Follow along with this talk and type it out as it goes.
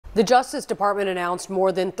The Justice Department announced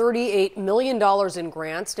more than $38 million in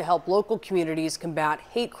grants to help local communities combat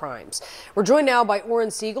hate crimes. We're joined now by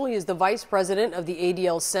Oren Siegel. He is the vice president of the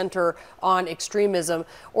ADL Center on Extremism.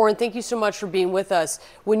 Oren, thank you so much for being with us.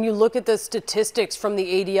 When you look at the statistics from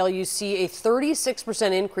the ADL, you see a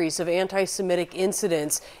 36% increase of anti-Semitic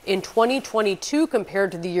incidents in 2022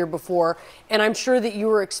 compared to the year before. And I'm sure that you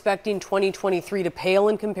were expecting 2023 to pale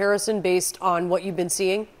in comparison based on what you've been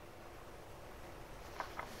seeing.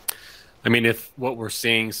 I mean, if what we're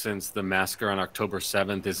seeing since the massacre on October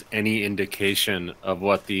 7th is any indication of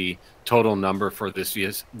what the total number for this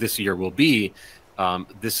year will be,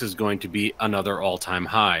 this is going to be another all-time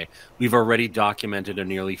high. We've already documented a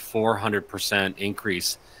nearly 400%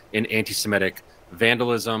 increase in anti-Semitic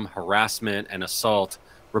vandalism, harassment, and assault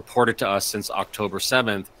reported to us since October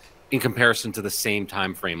 7th in comparison to the same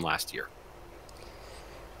time frame last year.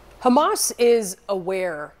 Hamas is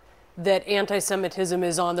aware that anti-Semitism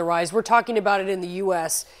is on the rise. We're talking about it in the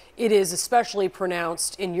U.S. It is especially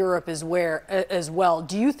pronounced in Europe as well.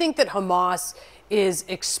 Do you think that Hamas is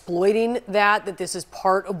exploiting that this is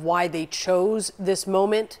part of why they chose this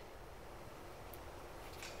moment?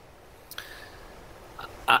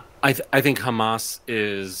 I think Hamas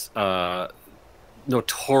is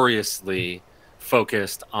notoriously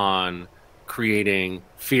focused on creating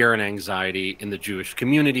fear and anxiety in the Jewish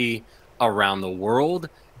community around the world,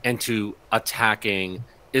 and to attacking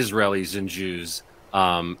Israelis and Jews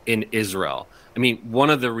in Israel. I mean, one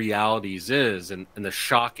of the realities is, and the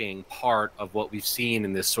shocking part of what we've seen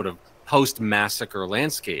in this sort of post-massacre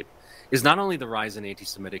landscape, is not only the rise in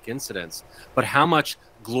anti-Semitic incidents, but how much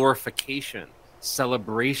glorification,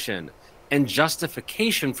 celebration, and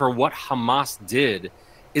justification for what Hamas did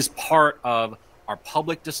is part of our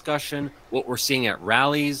public discussion, what we're seeing at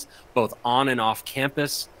rallies, both on and off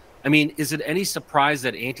campus. I mean, is it any surprise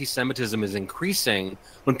that anti-Semitism is increasing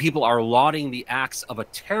when people are lauding the acts of a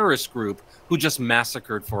terrorist group who just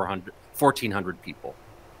massacred 1,400 people?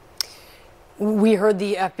 We heard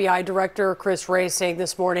the FBI director, Chris Wray, saying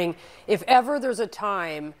this morning, if ever there's a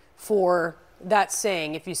time for that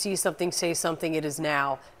saying, if you see something, say something, it is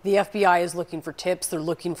now. The FBI is looking for tips. They're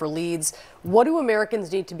looking for leads. What do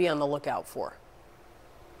Americans need to be on the lookout for?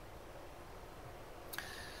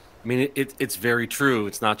 I mean, it's very true.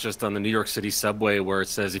 It's not just on the New York City subway where it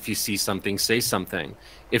says, if you see something, say something.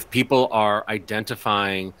 If people are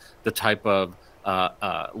identifying the type of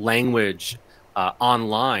language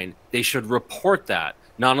online, they should report that,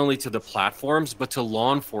 not only to the platforms, but to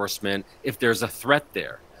law enforcement if there's a threat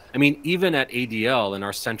there. I mean, even at ADL, in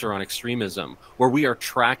our Center on Extremism, where we are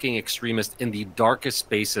tracking extremists in the darkest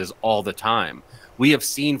spaces all the time, we have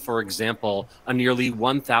seen, for example, a nearly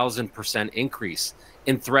 1,000% increase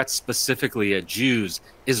in threats specifically at Jews,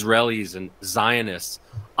 Israelis, and Zionists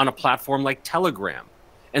on a platform like Telegram.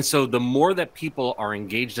 And so the more that people are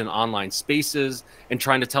engaged in online spaces and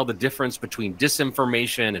trying to tell the difference between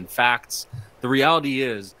disinformation and facts, the reality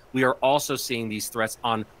is we are also seeing these threats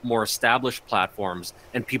on more established platforms,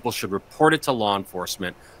 and people should report it to law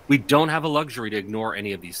enforcement. We don't have a luxury to ignore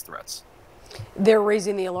any of these threats. They're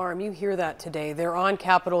raising the alarm. You hear that today. They're on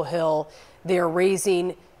Capitol Hill. They're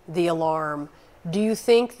raising the alarm. Do you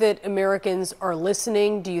think that Americans are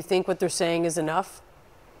listening? Do you think what they're saying is enough?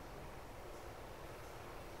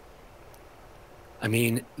 I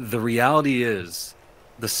mean, the reality is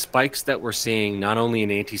the spikes that we're seeing, not only in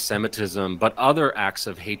anti-Semitism, but other acts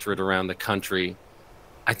of hatred around the country,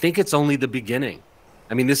 I think it's only the beginning.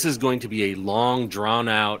 I mean, this is going to be a long,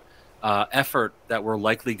 drawn-out effort that we're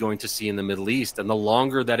likely going to see in the Middle East. And the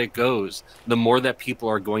longer that it goes, the more that people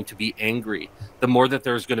are going to be angry, the more that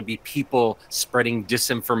there's going to be people spreading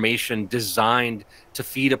disinformation designed to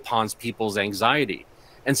feed upon people's anxiety.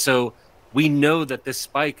 And so we know that this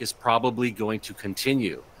spike is probably going to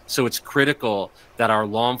continue. So it's critical that our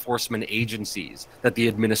law enforcement agencies, that the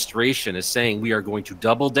administration is saying we are going to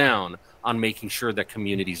double down on making sure that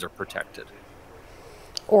communities are protected.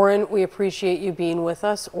 Oren, we appreciate you being with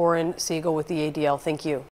us. Oren Siegel with the ADL. Thank you.